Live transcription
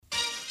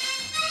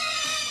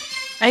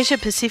Asia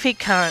Pacific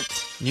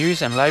Currents.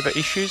 News and labour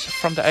issues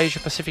from the Asia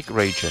Pacific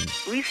region.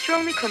 We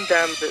strongly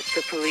condemn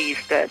the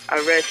police that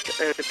arrest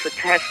the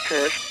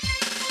protesters.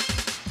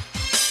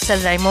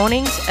 Saturday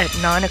mornings at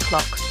 9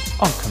 o'clock.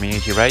 On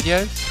Community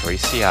Radio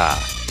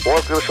 3CR.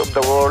 Workers of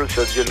the world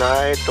should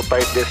unite to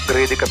fight this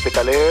greedy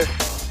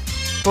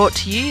capitalists. Brought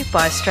to you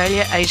by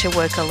Australia Asia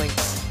Worker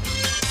Links.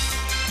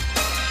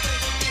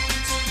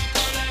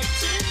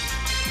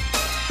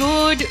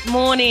 Good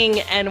morning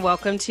and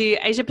welcome to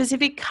Asia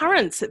Pacific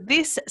Currents.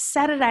 This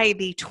Saturday,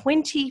 the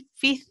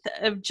 25th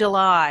of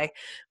July,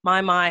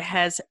 my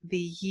has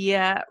the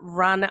year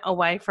run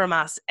away from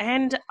us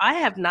and I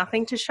have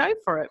nothing to show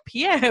for it.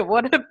 Pierre,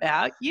 what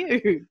about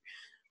you?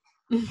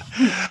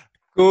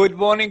 Good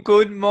morning,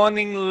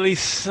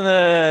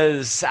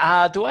 listeners.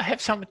 Do I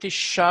have something to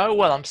show?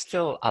 Well, I'm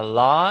still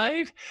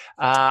alive.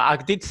 I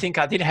did think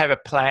I did have a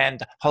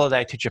planned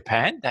holiday to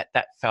Japan.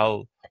 That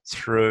fell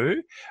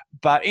through.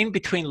 But in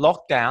between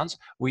lockdowns,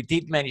 we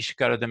did manage to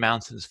go to the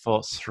mountains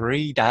for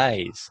 3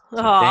 days. So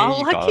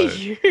lucky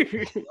you.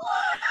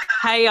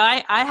 Hey,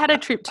 I had a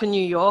trip to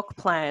New York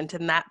planned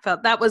and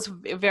that was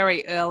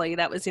very early.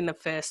 That was in the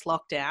first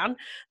lockdown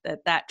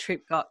that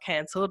trip got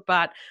cancelled.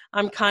 But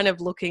I'm kind of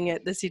looking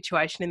at the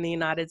situation in the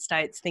United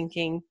States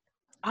thinking,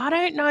 I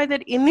don't know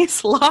that in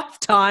this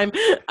lifetime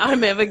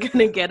I'm ever going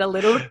to get a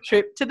little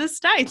trip to the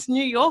States,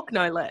 New York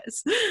no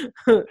less.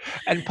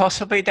 And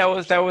possibly that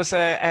was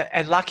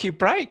a lucky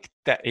break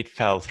that it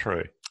fell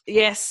through.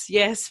 Yes,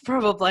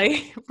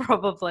 probably.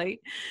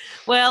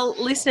 Well,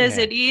 listeners,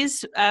 It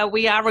is,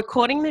 we are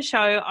recording the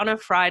show on a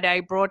Friday,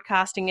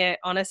 broadcasting it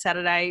on a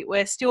Saturday.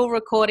 We're still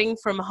recording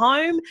from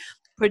home,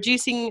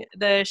 producing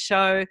the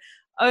show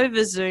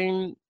over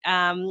Zoom.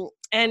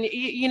 And,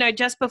 you know,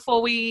 just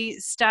before we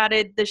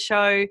started the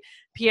show,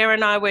 Pierre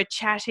and I were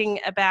chatting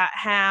about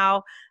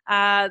how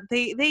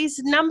these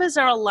numbers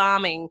are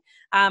alarming,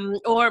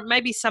 or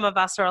maybe some of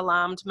us are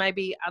alarmed,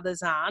 maybe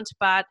others aren't.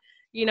 But,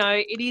 you know,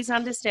 it is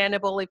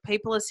understandable if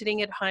people are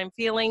sitting at home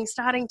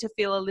starting to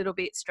feel a little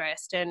bit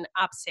stressed and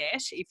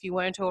upset, if you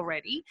weren't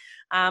already,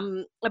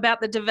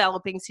 about the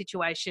developing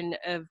situation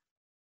of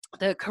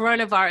the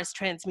coronavirus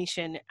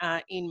transmission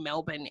in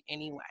Melbourne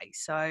anyway.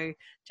 So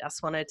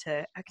just wanted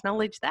to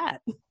acknowledge that.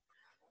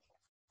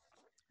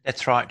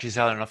 That's right,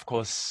 Giselle. And of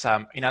course,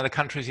 in other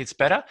countries it's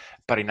better,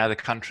 but in other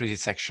countries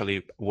it's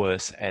actually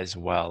worse as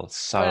well.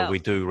 So we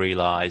do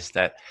realise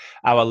that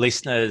our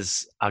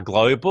listeners are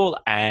global.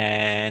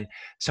 And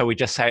so we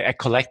just say a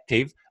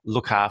collective,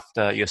 look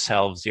after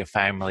yourselves, your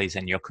families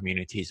and your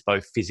communities,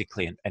 both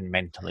physically and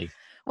mentally.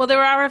 Well,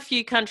 there are a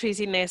few countries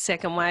in their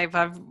second wave.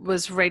 I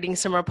was reading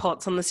some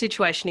reports on the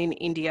situation in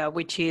India,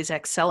 which is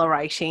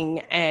accelerating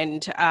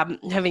and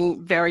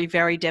having very,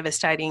 very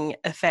devastating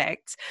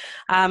effects.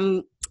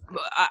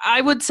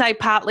 I would say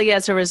partly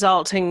as a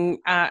result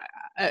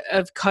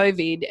of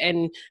COVID,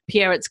 and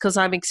Pierre, it's because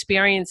I'm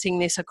experiencing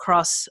this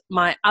across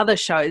my other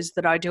shows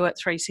that I do at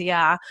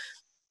 3CR.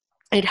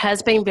 It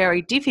has been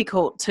very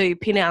difficult to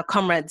pin our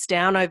comrades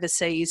down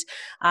overseas,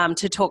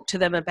 to talk to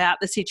them about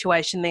the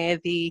situation there,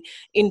 the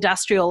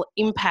industrial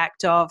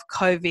impact of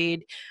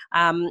COVID,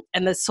 and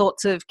the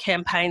sorts of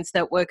campaigns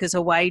that workers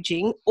are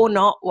waging or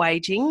not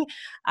waging.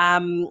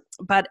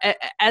 But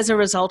as a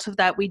result of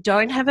that, we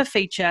don't have a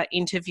feature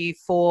interview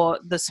for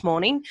this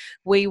morning.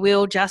 We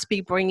will just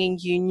be bringing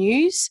you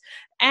news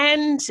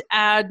and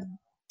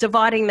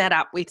dividing that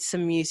up with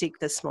some music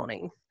this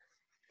morning.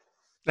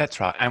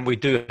 That's right. And we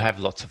do have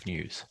lots of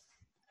news.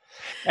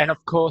 And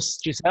of course,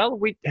 Giselle,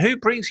 who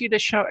brings you the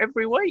show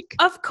every week?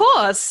 Of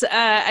course,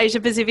 Asia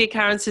Pacific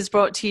Currents is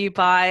brought to you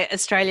by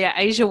Australia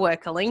Asia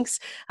Worker Links.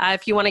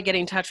 If you want to get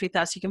in touch with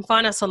us, you can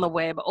find us on the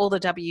web,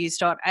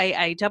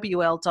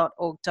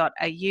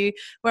 allthews.aawl.org.au.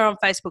 We're on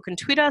Facebook and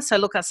Twitter, so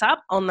look us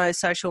up on those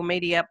social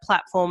media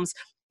platforms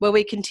where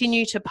we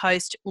continue to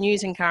post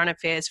news and current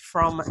affairs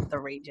from the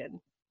region.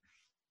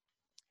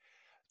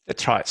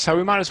 That's right. So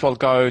we might as well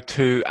go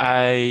to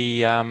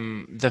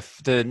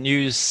the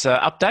news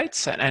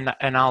updates,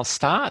 and I'll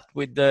start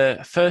with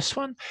the first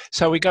one.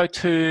 So we go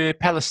to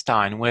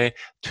Palestine, where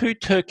two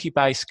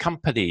Turkey-based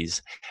companies,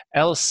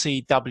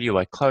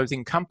 LCW, a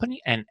clothing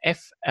company, and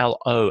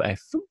FLO, a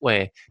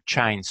footwear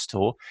chain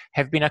store,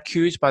 have been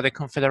accused by the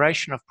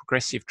Confederation of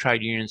Progressive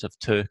Trade Unions of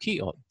Turkey,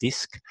 or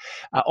DISK,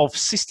 of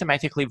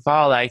systematically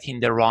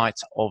violating the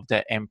rights of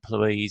their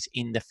employees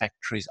in the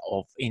factories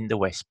in the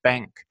West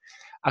Bank.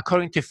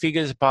 According to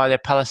figures by the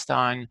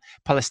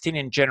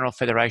Palestinian General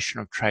Federation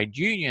of Trade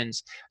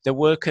Unions, the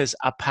workers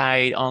are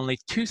paid only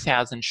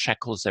 2,000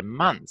 shekels a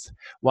month,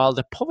 while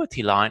the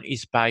poverty line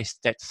is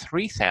based at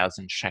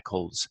 3,000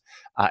 shekels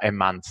a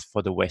month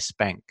for the West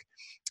Bank.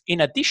 In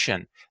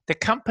addition, the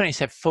companies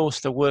have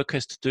forced the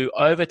workers to do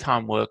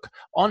overtime work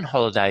on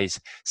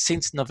holidays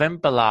since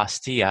November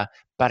last year,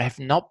 but have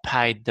not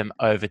paid them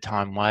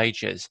overtime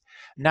wages.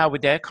 Now,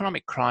 with the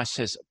economic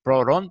crisis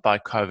brought on by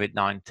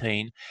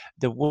COVID-19,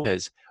 the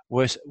workers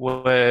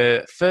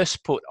were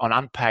first put on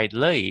unpaid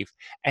leave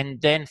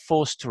and then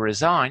forced to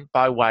resign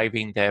by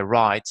waiving their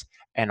rights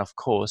and, of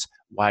course,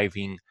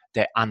 waiving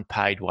their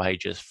unpaid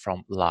wages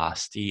from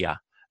last year.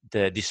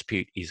 the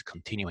dispute is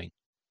continuing.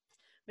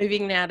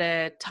 Moving now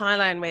to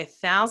Thailand, where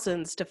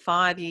thousands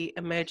defy the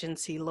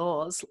emergency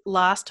laws.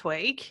 Last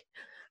week,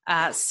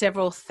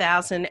 several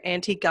thousand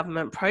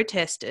anti-government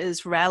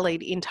protesters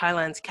rallied in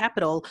Thailand's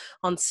capital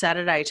on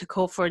Saturday to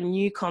call for a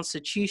new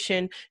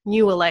constitution,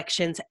 new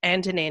elections,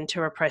 and an end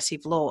to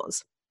repressive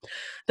laws.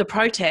 The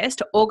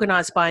protest,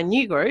 organised by a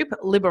new group,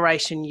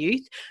 Liberation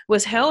Youth,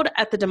 was held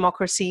at the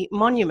Democracy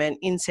Monument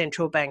in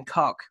central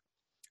Bangkok.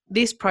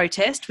 This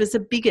protest was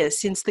the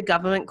biggest since the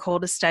government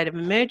called a state of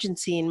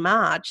emergency in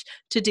March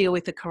to deal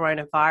with the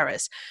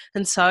coronavirus,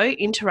 and so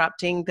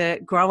interrupting the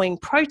growing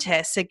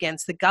protests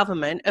against the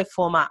government of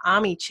former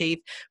Army Chief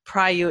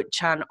Prayut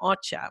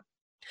Chan-o-cha.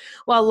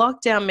 While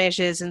lockdown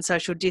measures and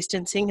social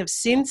distancing have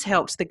since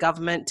helped the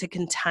government to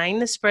contain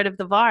the spread of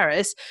the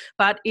virus,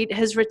 but it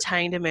has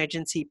retained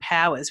emergency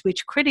powers,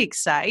 which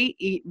critics say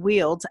it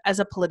wields as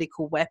a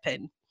political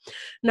weapon.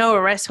 No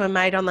arrests were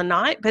made on the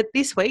night, but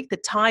this week the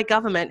Thai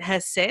government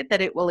has said that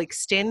it will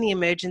extend the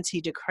emergency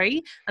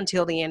decree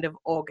until the end of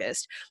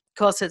August. Of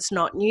course, it's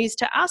not news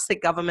to us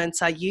that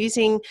governments are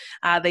using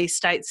these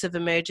states of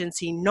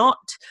emergency not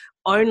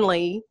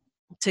only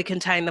to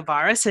contain the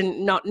virus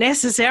and not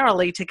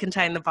necessarily to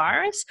contain the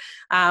virus,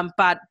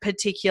 but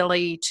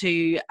particularly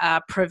to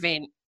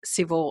prevent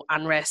civil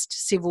unrest,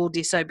 civil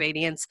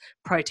disobedience,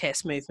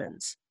 protest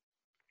movements.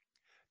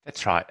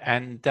 That's right.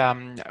 And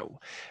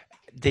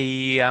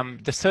the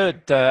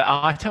third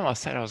item, I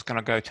said I was going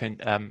to go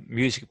to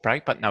music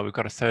break, but no, we've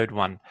got a third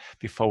one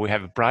before we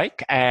have a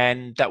break.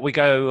 And we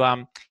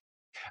go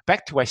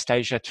back to West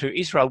Asia, to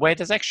Israel, where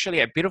there's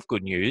actually a bit of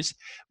good news,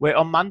 where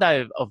on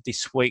Monday of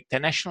this week, the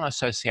National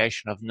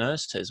Association of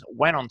Nurses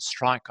went on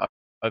strike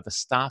over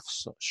staff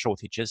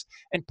shortages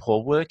and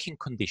poor working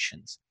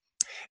conditions.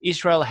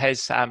 Israel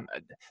has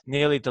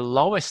nearly the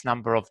lowest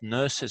number of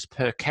nurses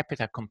per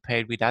capita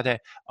compared with other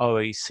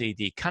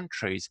OECD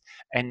countries,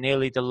 and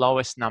nearly the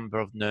lowest number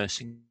of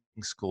nursing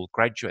school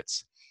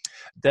graduates.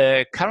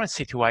 The current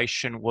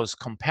situation was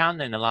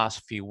compounded in the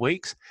last few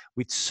weeks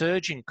with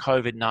surging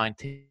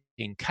COVID-19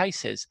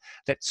 cases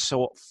that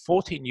saw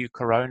 40 new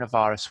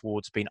coronavirus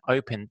wards being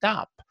opened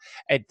up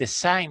at the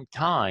same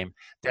time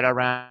that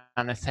around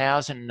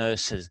 1,000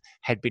 nurses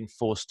had been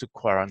forced to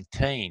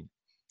quarantine.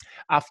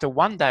 After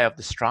one day of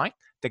the strike,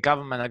 the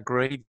government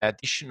agreed the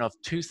addition of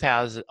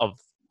 2,000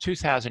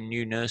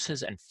 new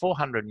nurses and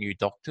 400 new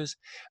doctors,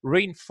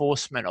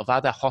 reinforcement of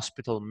other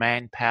hospital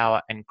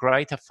manpower, and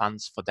greater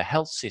funds for the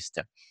health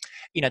system.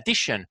 In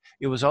addition,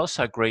 it was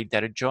also agreed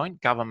that a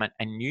joint government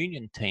and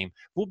union team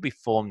would be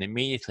formed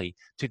immediately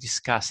to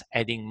discuss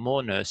adding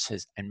more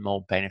nurses and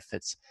more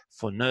benefits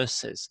for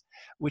nurses,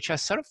 which I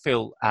sort of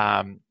feel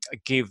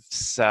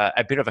gives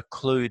a bit of a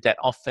clue that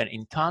often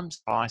in times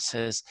of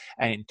crisis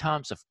and in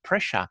times of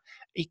pressure,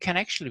 it can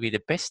actually be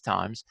the best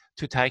times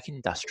to take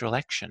industrial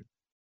action.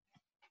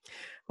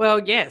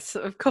 Well, yes,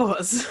 of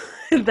course.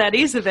 That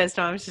is the best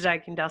time to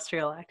take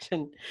industrial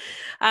action.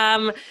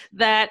 We're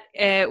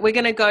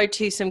going to go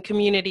to some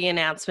community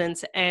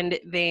announcements and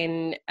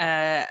then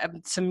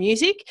some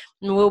music,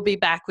 and we'll be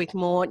back with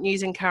more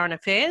news and current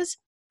affairs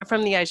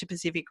from the Asia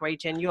Pacific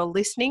region. You're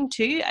listening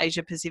to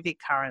Asia Pacific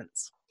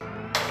Currents.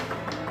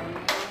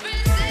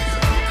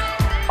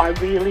 I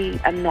really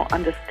am not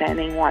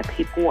understanding why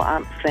people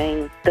aren't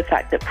seeing the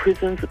fact that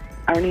prisons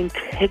are an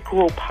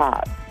integral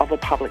part of a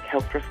public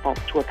health response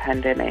to a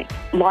pandemic.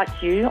 Like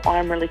you,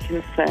 I'm really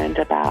concerned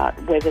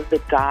about whether the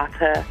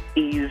data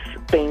is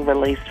being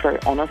released very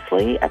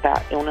honestly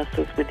about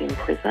illnesses within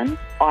prison.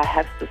 I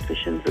have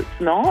suspicions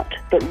it's not,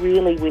 but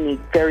really we need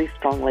very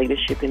strong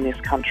leadership in this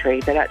country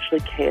that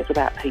actually cares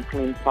about people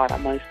inside, our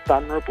most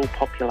vulnerable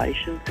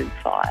populations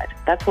inside.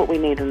 That's what we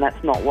need, and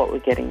that's not what we're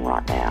getting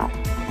right now.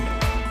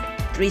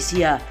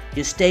 3CR,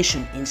 your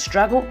station in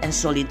struggle and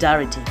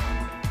solidarity.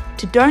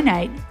 To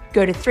donate,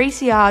 go to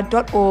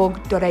 3cr.org.au.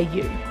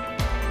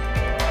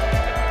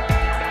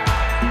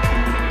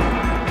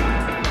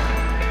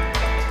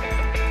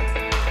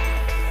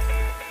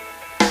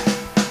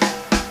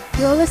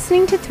 You're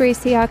listening to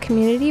 3CR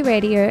Community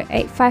Radio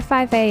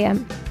 855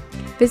 AM.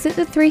 Visit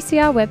the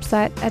 3CR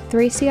website at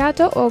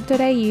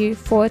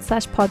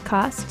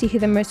 3cr.org.au/podcast to hear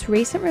the most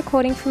recent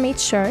recording from each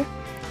show,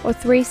 or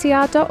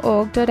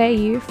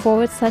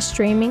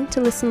 3cr.org.au/streaming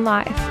to listen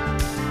live.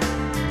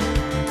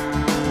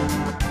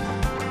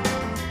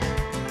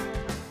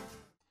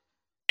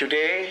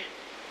 Today,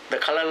 the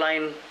color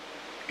line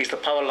is the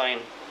power line,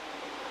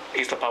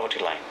 is the poverty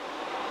line.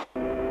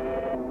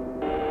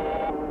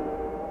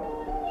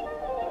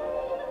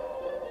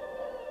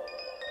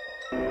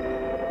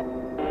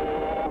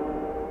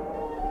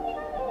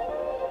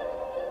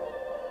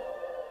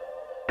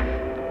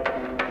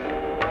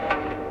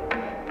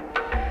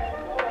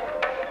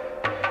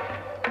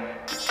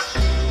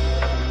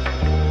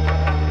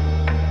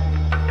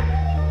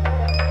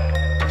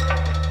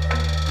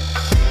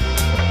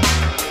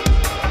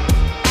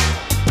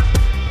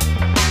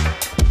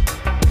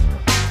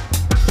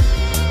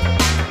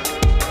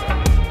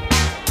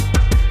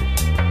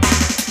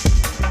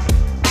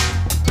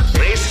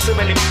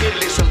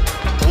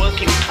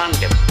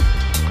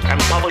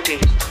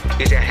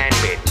 is a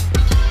handmaid.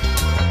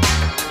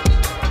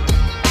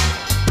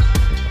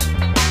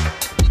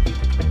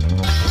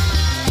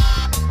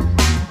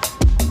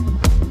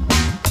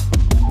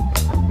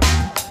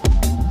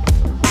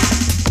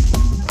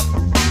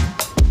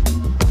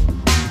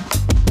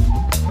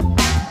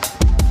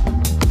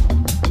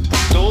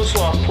 Those who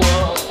are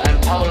poor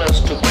and powerless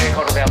to break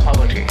out of their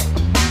poverty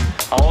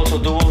are also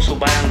those who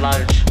by and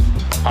large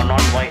are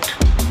non-white,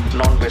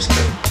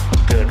 non-Western,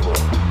 third world.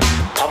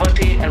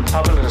 Poverty and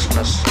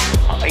powerlessness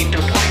are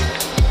intertwined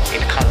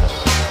in color,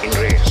 in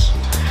race.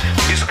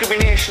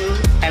 Discrimination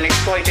and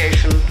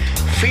exploitation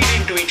feed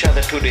into each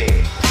other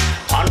today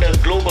under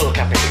global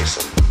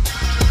capitalism.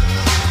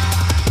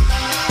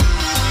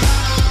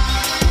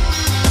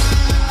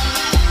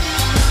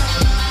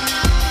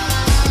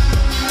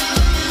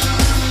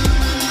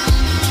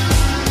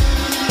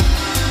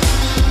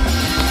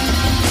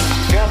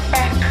 We are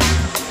back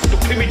to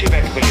primitive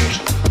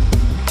accumulation,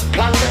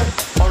 plunder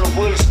on a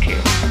world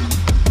scale.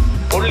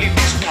 Only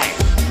this time,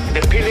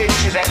 the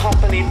pillage is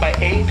accompanied by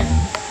aid,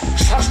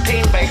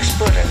 sustained by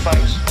expert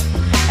advice,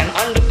 and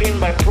underpinned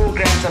by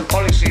programs and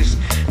policies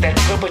that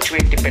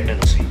perpetuate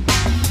dependency.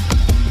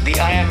 The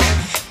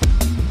IMF,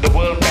 the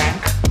World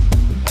Bank,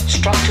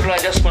 structural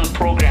adjustment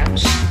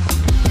programs,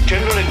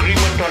 General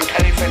Agreement on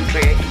Tariff and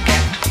Trade,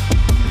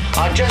 GATT,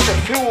 are just a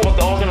few of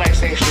the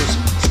organizations,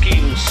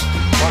 schemes,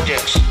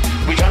 projects,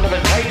 which under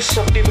the guise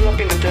of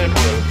developing the third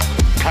world,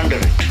 plunder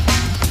it.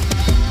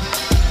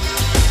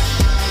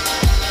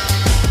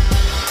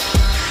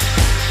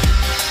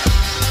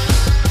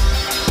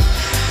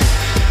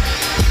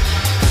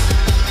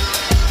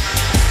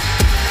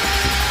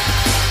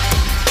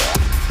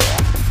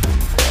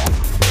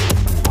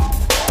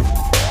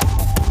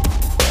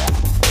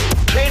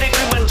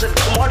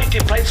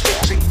 Price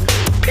fixing,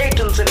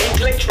 patents and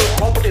intellectual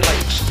property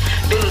rights,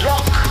 then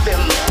lock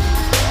them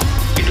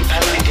into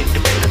paralytic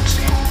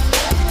dependency.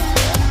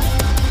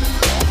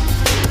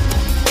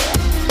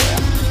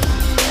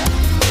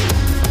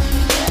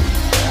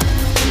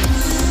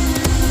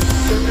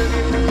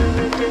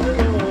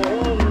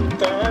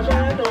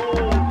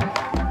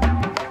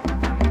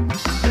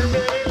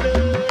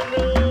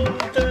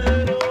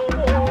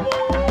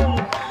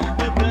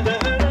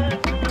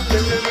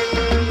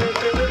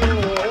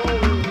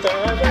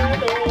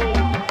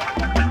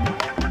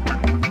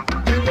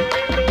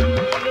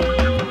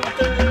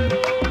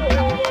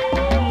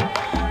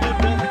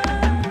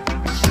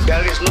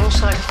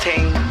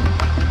 Thing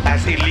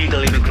as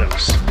illegal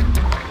immigrants,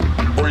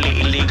 only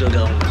illegal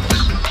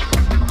governments.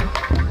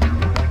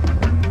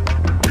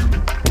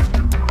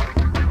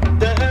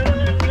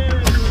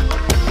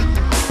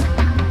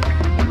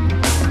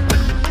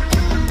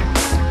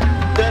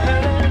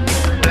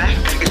 Black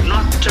is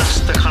not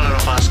just the color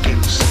of our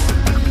skins,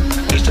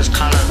 it's the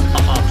color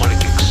of our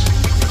politics.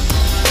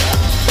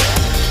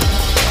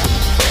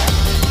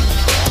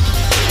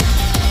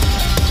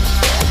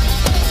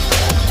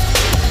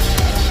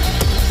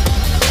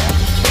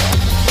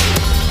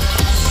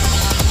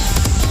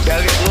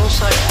 There is no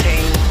such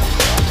thing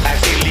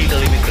as illegal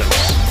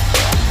immigrants,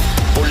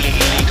 only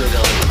illegal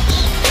governments.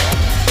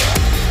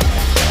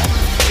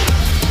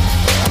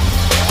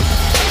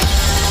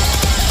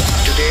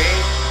 Today,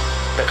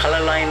 the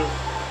color line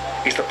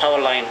is the power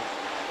line,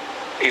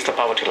 is the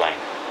poverty line.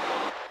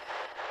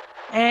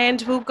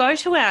 And we'll go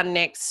to our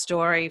next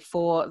story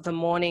for the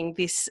morning.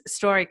 This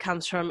story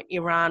comes from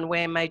Iran,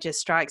 where major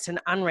strikes and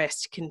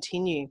unrest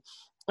continue.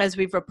 As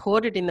we've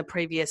reported in the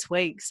previous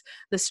weeks,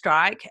 the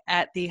strike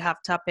at the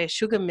Haftape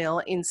sugar mill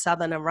in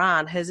southern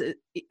Iran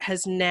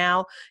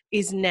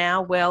is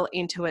now well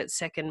into its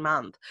second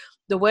month.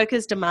 The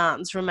workers'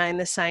 demands remain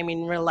the same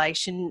in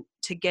relation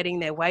to getting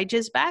their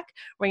wages back,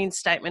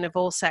 reinstatement of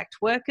all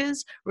sacked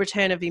workers,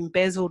 return of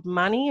embezzled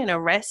money, and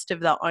arrest of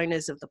the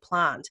owners of the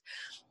plant.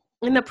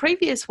 In the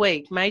previous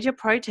week, major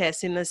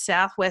protests in the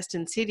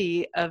southwestern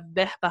city of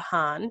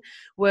Behbahan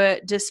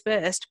were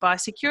dispersed by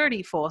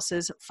security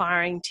forces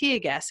firing tear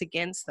gas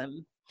against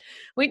them.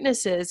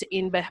 Witnesses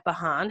in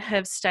Behbahan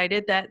have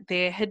stated that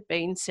there had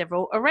been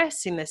several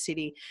arrests in the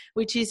city,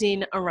 which is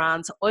in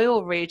Iran's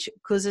oil-rich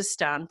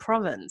Khuzestan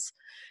province.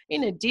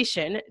 In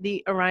addition,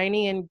 the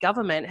Iranian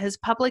government has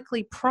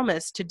publicly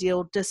promised to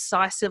deal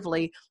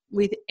decisively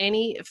with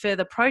any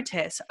further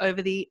protests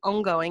over the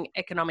ongoing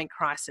economic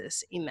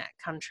crisis in that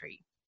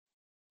country.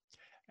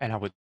 And I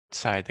would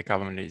say the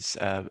government is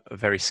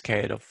very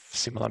scared of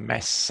similar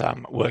mass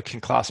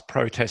working class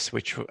protests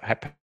which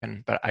happened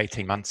about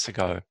 18 months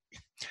ago.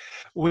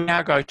 We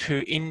now go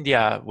to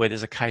India, where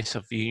there's a case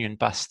of union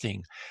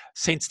busting.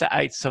 Since the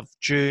 8th of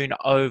June,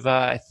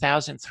 over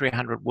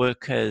 1,300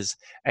 workers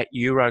at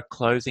Euro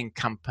Clothing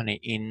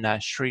Company in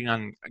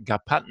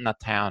Srirangapatna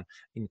town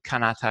in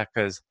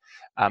Karnataka's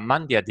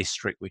Mandya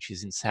district, which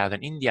is in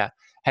southern India,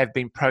 have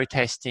been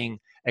protesting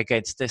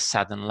against the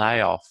sudden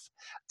layoff.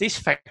 This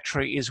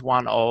factory is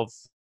one of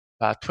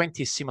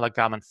 20 similar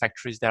garment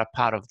factories that are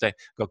part of the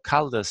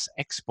Gokaldas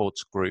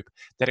Exports Group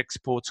that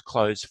exports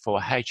clothes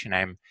for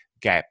H&M,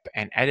 Gap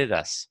and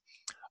Adidas.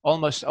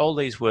 almost all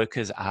these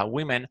workers are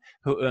women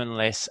who earn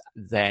less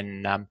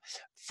than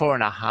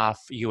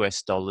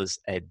 $4.50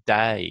 a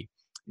day.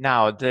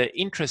 Now, the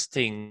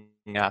interesting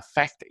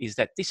fact is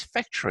that this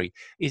factory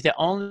is the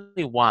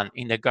only one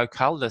in the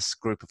Gokaldas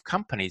group of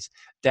companies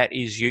that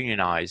is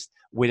unionized,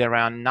 with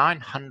around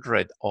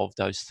 900 of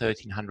those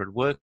 1,300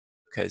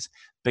 workers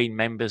being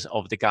members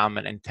of the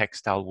Garment and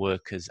Textile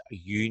Workers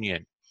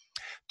Union.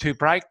 To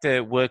break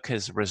the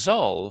workers'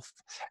 resolve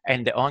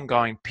and the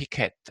ongoing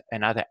picket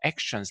and other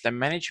actions, the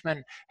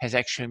management has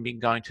actually been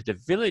going to the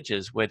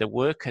villages where the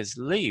workers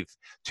live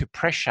to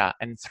pressure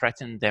and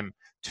threaten them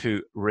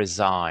to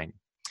resign.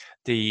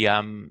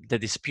 The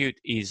dispute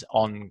is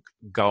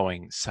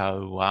ongoing,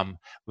 so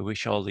we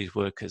wish all these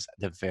workers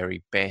the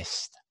very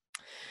best.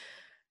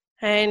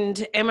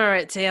 And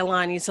Emirates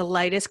Airline is the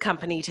latest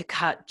company to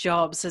cut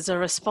jobs. As a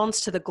response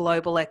to the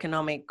global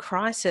economic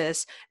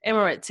crisis,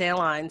 Emirates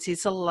Airlines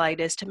is the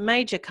latest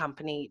major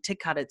company to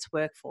cut its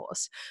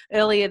workforce.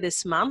 Earlier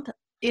this month,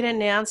 it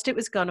announced it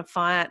was going to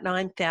fire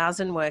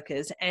 9,000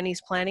 workers and is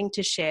planning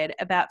to shed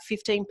about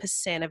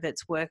 15% of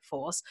its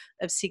workforce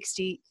of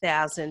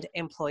 60,000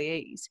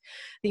 employees.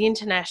 The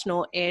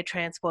International Air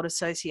Transport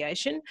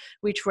Association,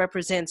 which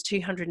represents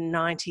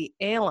 290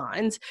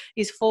 airlines,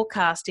 is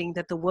forecasting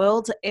that the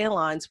world's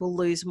airlines will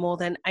lose more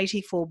than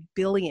 $84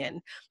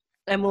 billion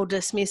and will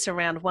dismiss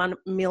around 1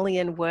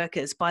 million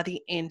workers by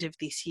the end of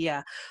this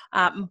year,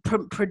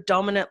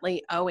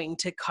 predominantly owing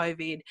to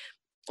COVID.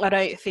 I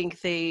don't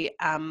think the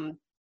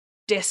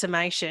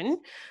decimation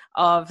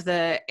of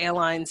the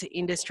airlines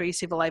industry,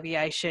 civil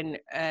aviation,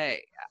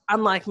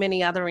 unlike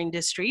many other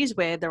industries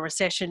where the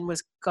recession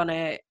was going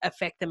to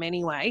affect them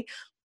anyway,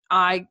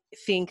 I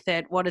think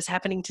that what is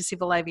happening to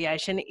civil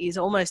aviation is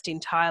almost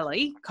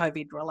entirely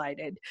COVID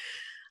related.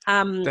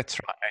 That's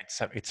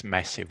right. It's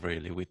massive,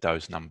 really, with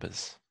those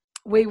numbers.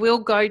 We will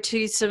go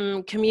to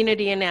some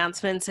community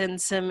announcements and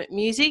some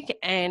music,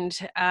 and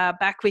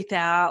back with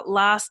our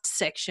last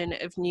section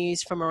of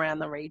news from around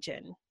the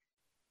region.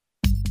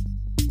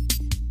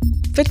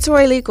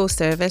 Fitzroy Legal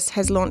Service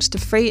has launched a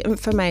free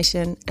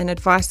information and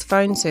advice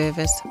phone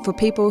service for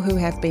people who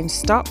have been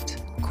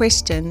stopped,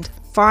 questioned,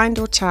 fined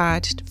or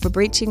charged for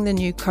breaching the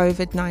new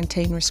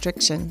COVID-19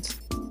 restrictions.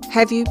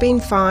 Have you been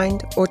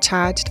fined or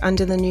charged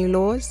under the new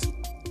laws?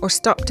 Or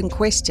stopped and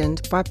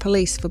questioned by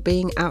police for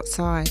being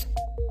outside?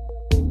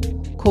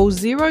 Call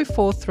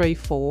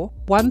 0434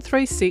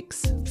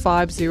 136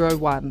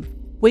 501.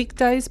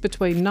 Weekdays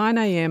between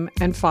 9am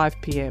and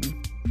 5pm.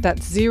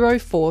 That's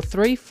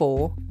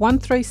 0434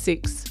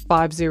 136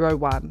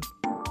 501.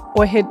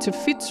 Or head to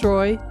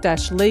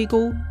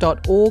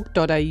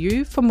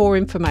fitzroy-legal.org.au for more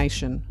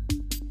information.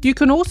 You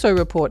can also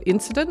report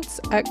incidents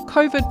at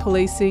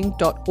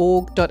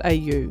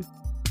covidpolicing.org.au.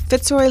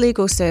 Fitzroy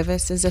Legal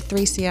Service is a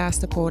 3CR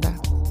supporter.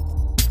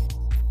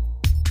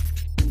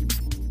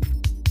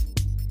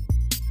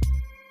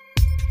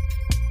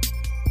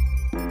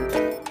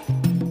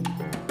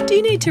 Do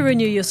you need to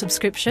renew your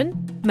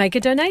subscription? Make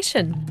a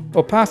donation.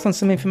 Or pass on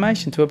some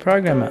information to a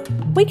programmer.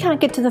 We can't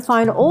get to the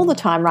phone all the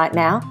time right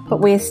now, but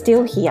we're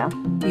still here.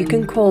 You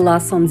can call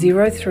us on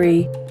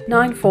 03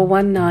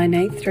 9419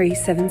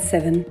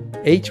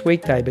 8377 each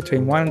weekday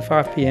between 1 and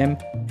 5pm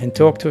and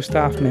talk to a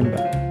staff member.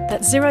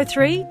 That's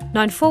 03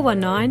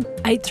 9419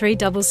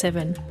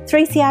 8377.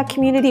 3CR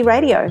Community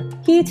Radio,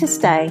 here to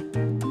stay.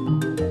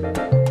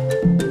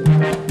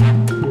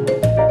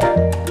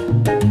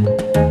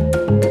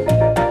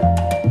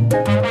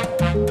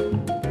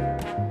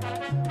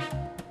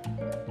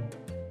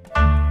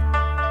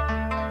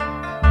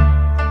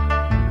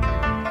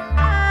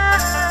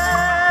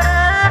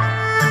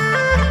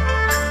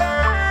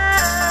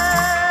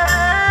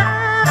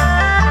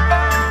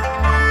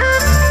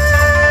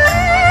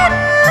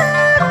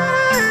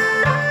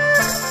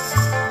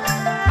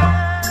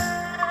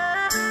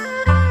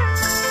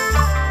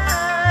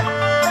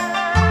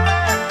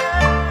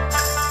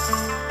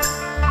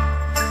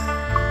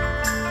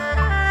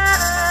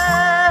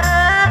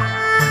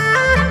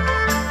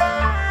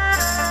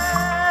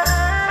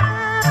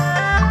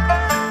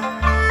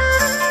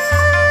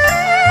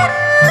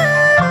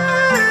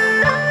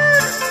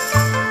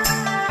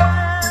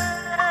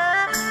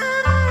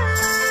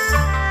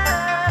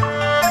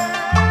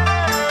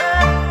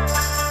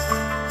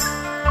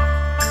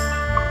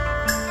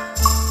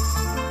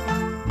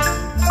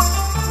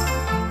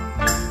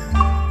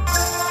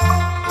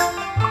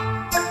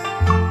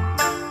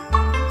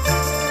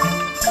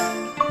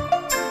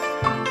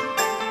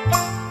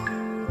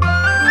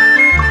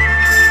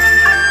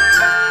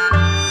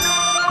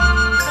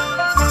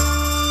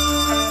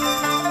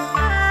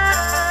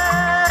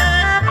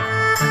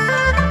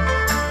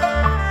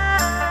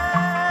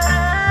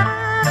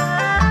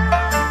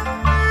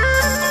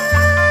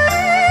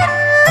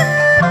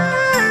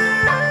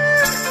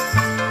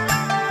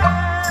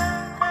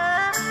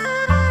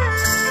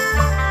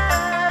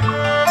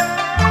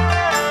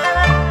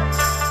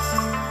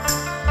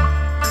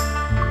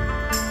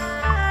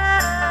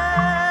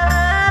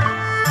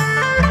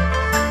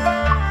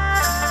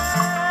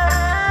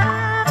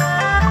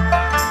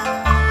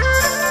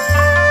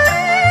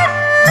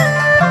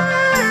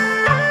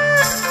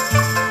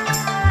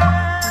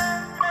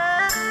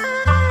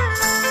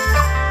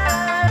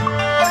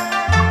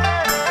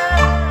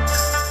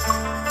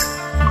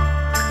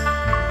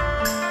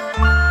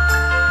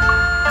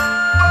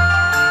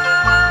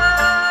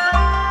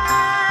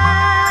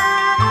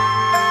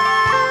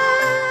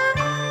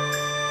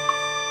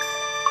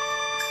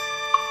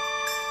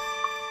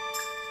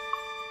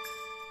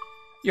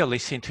 You're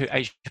listening to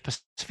Asia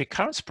Pacific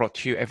Currents, brought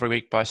to you every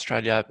week by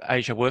Australia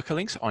Asia Worker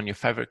Links on your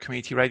favourite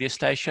community radio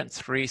station,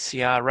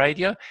 3CR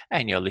Radio,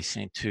 and you're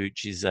listening to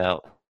Giselle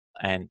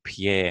and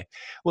Pierre.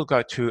 We'll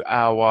go to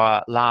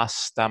our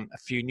last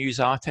few news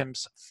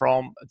items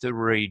from the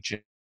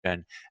region,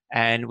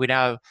 and we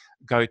now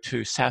go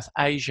to South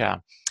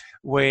Asia.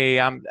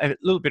 A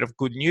little bit of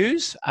good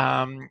news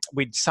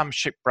with some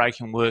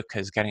ship-breaking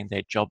workers getting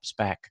their jobs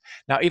back.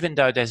 Now, even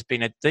though there's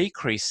been a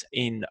decrease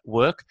in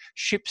work,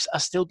 ships are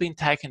still being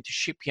taken to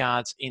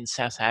shipyards in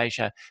South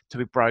Asia to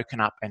be broken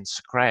up and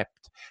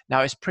scrapped. Now,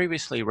 as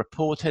previously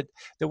reported,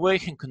 the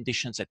working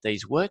conditions at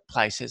these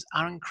workplaces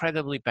are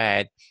incredibly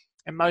bad,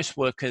 and most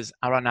workers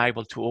are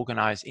unable to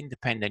organise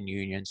independent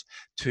unions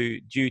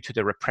due to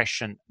the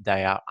repression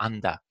they are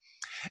under.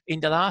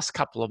 In the last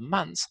couple of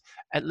months,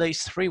 at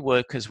least 3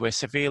 workers were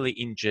severely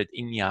injured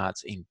in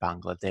yards in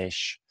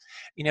Bangladesh.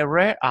 In a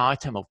rare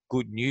item of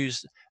good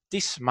news,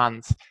 this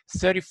month,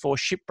 34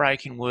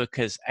 shipbreaking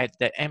workers at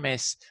the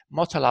MS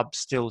Motolab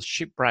Steel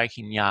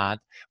shipbreaking yard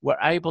were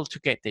able to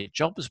get their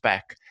jobs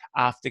back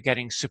after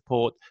getting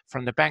support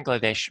from the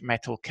Bangladesh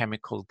Metal,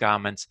 Chemical,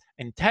 Garments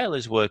and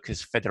Tailors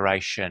Workers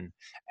Federation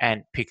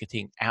and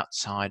picketing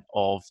outside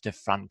of the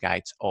front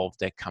gates of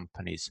their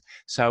companies.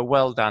 So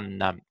well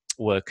done,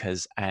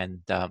 workers, and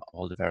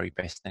all the very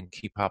best, and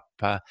keep up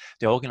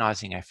the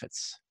organising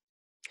efforts.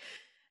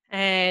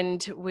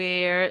 And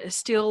we're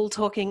still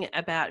talking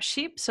about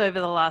ships.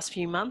 Over the last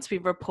few months,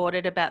 we've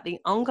reported about the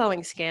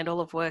ongoing scandal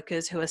of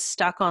workers who are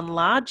stuck on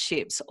large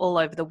ships all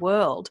over the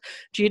world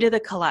due to the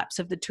collapse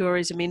of the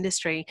tourism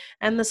industry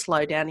and the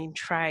slowdown in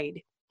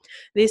trade.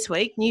 This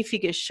week, new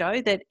figures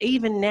show that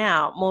even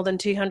now, more than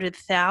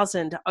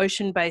 200,000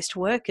 ocean-based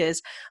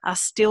workers are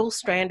still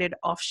stranded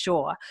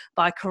offshore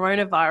by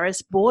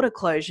coronavirus border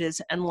closures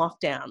and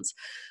lockdowns.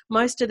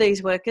 Most of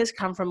these workers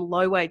come from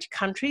low-wage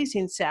countries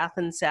in South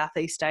and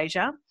Southeast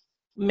Asia.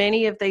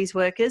 Many of these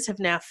workers have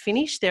now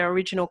finished their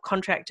original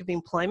contract of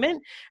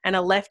employment and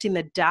are left in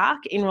the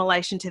dark in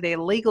relation to their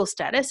legal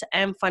status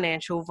and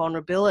financial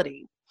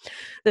vulnerability.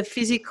 The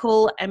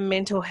physical and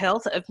mental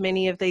health of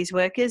many of these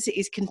workers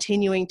is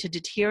continuing to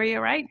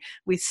deteriorate,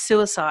 with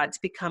suicides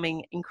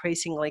becoming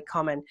increasingly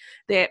common.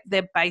 These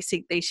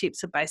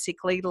ships are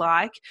basically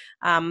like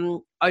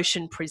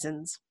ocean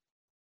prisons.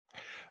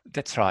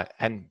 That's right,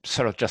 and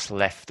sort of just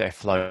left there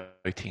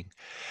floating.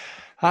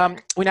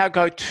 We now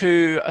go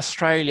to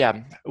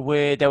Australia,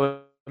 where there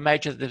were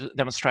major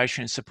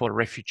demonstration in support of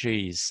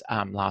refugees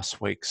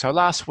last week. So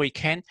last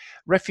weekend,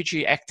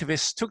 refugee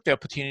activists took the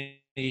opportunity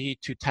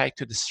to take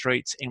to the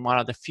streets in one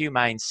of the few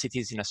main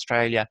cities in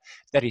Australia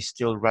that is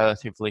still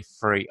relatively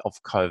free of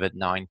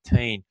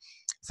COVID-19.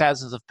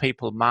 Thousands of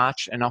people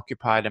marched and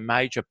occupied a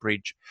major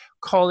bridge,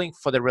 calling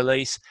for the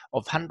release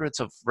of hundreds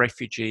of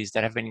refugees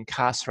that have been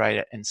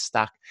incarcerated and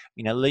stuck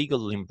in a legal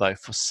limbo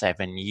for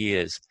 7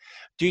 years.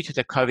 Due to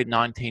the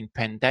COVID-19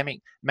 pandemic,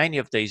 many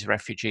of these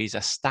refugees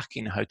are stuck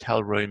in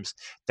hotel rooms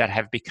that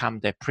have become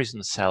their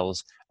prison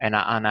cells and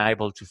are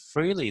unable to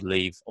freely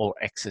leave or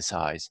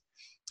exercise.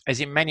 As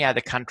in many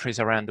other countries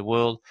around the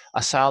world,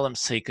 asylum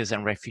seekers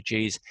and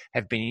refugees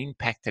have been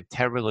impacted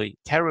terribly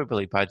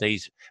by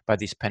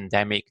this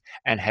pandemic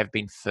and have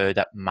been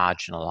further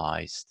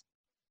marginalised.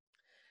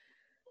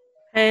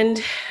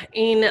 And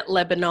in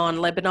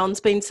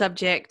Lebanon's been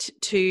subject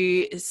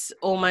to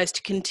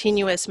almost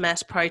continuous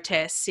mass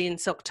protests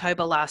since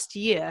October last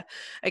year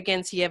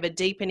against the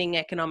ever-deepening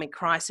economic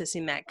crisis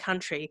in that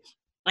country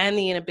and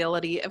the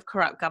inability of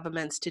corrupt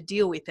governments to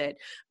deal with it.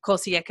 Of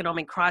course, the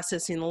economic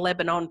crisis in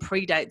Lebanon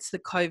predates the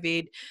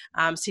COVID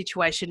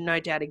situation, no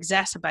doubt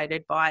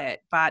exacerbated by it,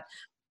 but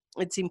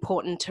it's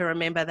important to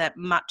remember that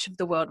much of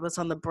the world was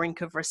on the brink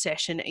of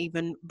recession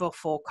even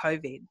before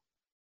COVID.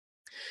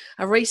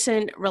 A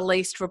recent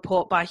released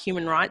report by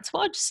Human Rights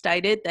Watch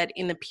stated that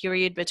in the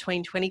period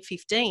between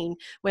 2015,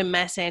 when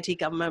mass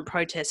anti-government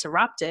protests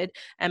erupted,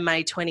 and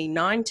May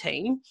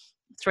 2019,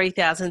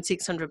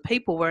 3,600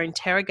 people were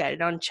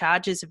interrogated on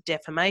charges of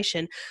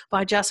defamation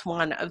by just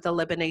one of the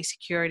Lebanese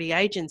security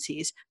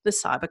agencies, the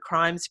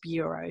Cybercrimes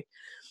Bureau.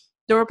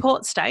 The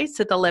report states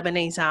that the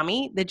Lebanese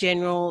army, the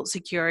general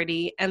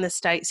security and the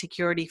state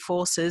security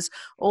forces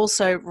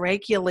also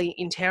regularly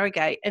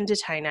interrogate and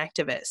detain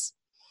activists.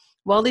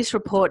 While this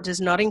report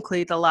does not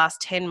include the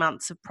last 10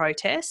 months of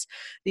protests,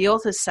 the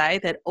authors say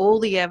that all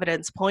the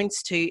evidence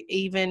points to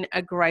even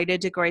a greater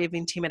degree of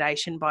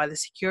intimidation by the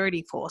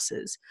security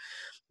forces.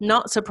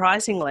 Not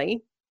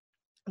surprisingly,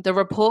 the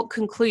report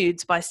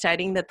concludes by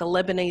stating that the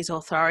Lebanese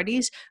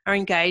authorities are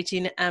engaged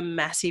in a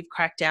massive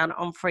crackdown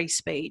on free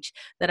speech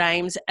that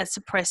aims at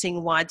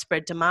suppressing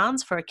widespread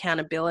demands for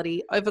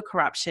accountability over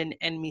corruption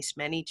and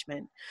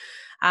mismanagement.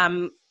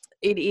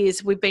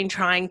 We've been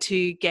trying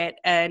to get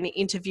an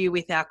interview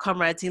with our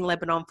comrades in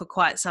Lebanon for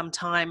quite some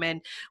time,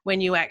 and when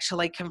you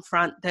actually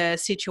confront the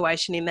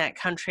situation in that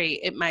country,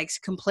 it makes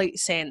complete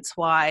sense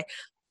why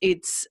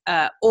it's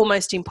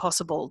almost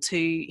impossible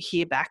to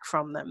hear back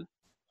from them.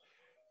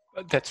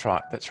 That's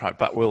right,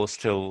 but we'll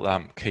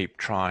still keep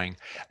trying.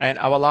 And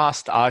our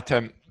last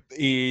item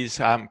is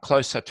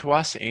closer to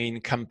us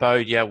in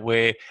Cambodia,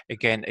 where,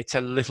 again, it's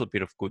a little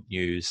bit of good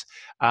news.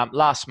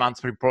 Last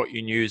month, we brought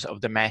you news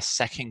of the mass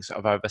sackings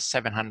of over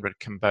 700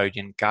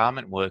 Cambodian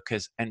garment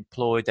workers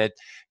employed at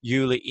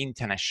Yuli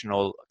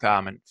International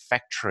Garment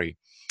Factory.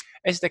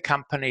 As the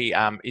company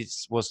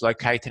was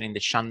located in the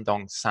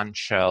Shandong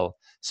Sunshell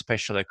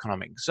Special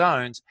Economic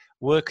Zones,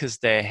 workers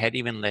there had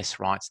even less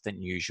rights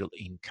than usual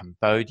in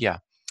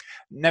Cambodia.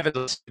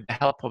 Nevertheless, with the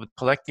help of the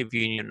Collective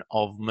Union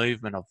of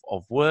Movement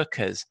of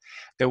Workers,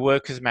 the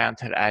workers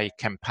mounted a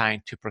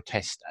campaign to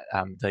protest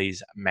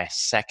these mass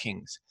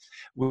sackings.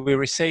 We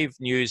received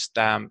news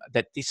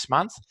that this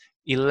month,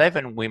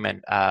 11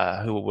 women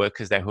who were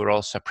workers there who were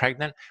also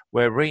pregnant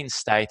were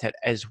reinstated,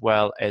 as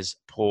well as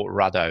Paul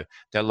Ruddo,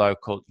 the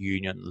local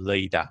union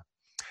leader.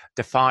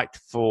 The fight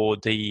for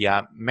the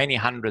many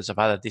hundreds of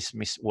other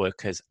dismissed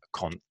workers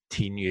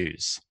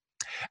continues.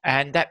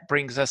 And that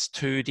brings us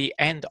to the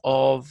end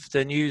of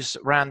the news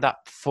roundup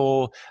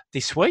for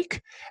this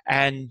week.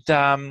 And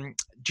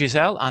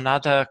Giselle,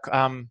 another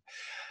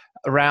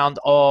round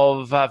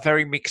of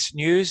very mixed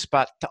news,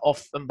 but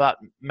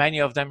many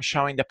of them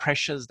showing the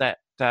pressures that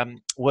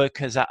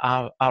workers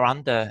are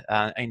under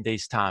in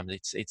these times.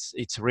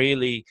 It's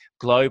really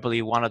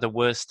globally one of the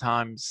worst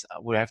times,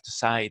 we have to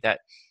say, that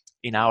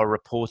in our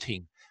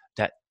reporting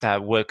that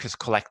workers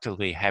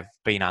collectively have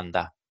been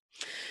under.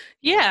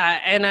 Yeah,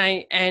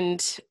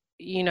 and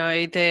you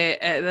know,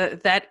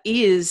 that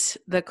is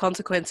the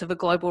consequence of a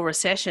global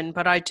recession.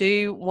 But I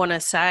do want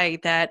to say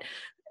that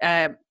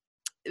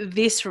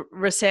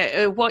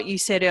what you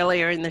said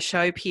earlier in the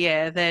show,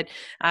 Pierre, that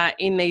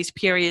in these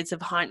periods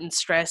of heightened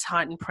stress,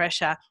 heightened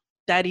pressure,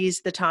 that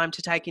is the time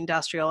to take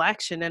industrial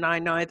action. And I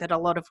know that a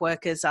lot of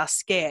workers are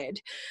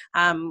scared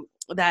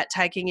that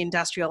taking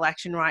industrial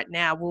action right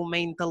now will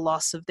mean the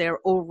loss of their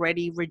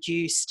already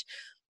reduced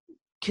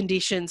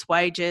conditions,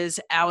 wages,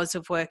 hours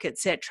of work,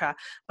 etc.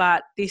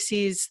 But this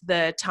is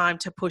the time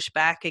to push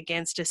back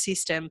against a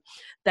system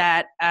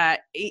that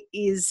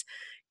is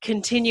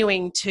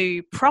continuing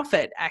to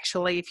profit.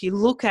 Actually, if you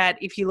look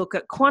at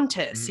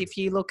Qantas, if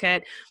you look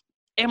at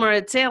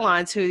Emirates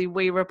Airlines, who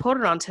we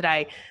reported on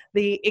today,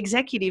 the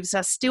executives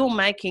are still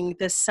making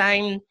the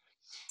same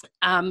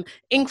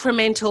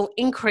incremental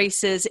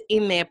increases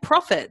in their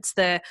profits,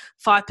 the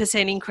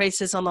 5%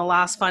 increases on the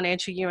last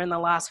financial year and the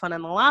last one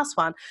and the last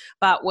one,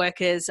 but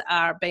workers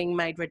are being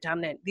made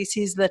redundant. This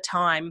is the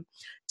time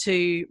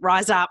to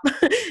rise up.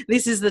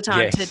 This is the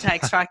time to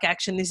take strike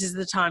action. This is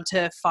the time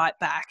to fight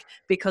back,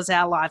 because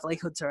our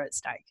livelihoods are at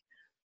stake.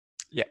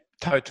 Yeah,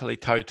 totally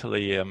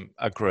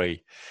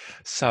agree.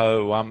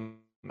 So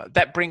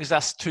that brings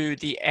us to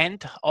the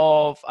end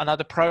of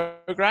another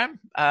program,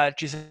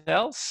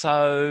 Giselle.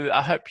 So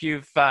I hope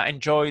you've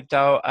enjoyed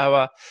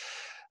our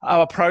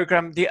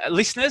program. The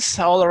listeners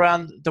all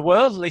around the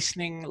world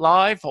listening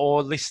live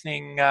or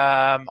listening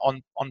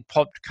on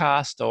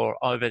podcast or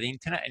over the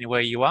internet,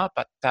 anywhere you are.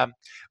 But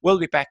we'll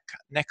be back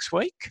next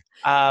week.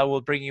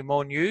 We'll bring you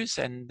more news,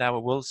 and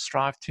we'll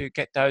strive to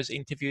get those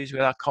interviews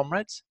with our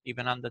comrades,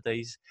 even under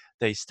these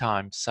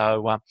times.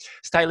 So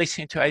stay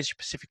listening to Asia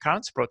Pacific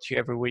Currents, brought to you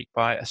every week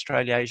by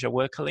Australia Asia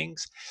Worker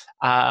Links.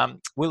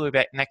 We'll be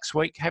back next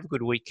week. Have a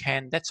good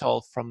weekend. That's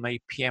all from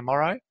me, Pierre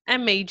Morrow.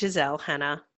 And me, Giselle Hanna.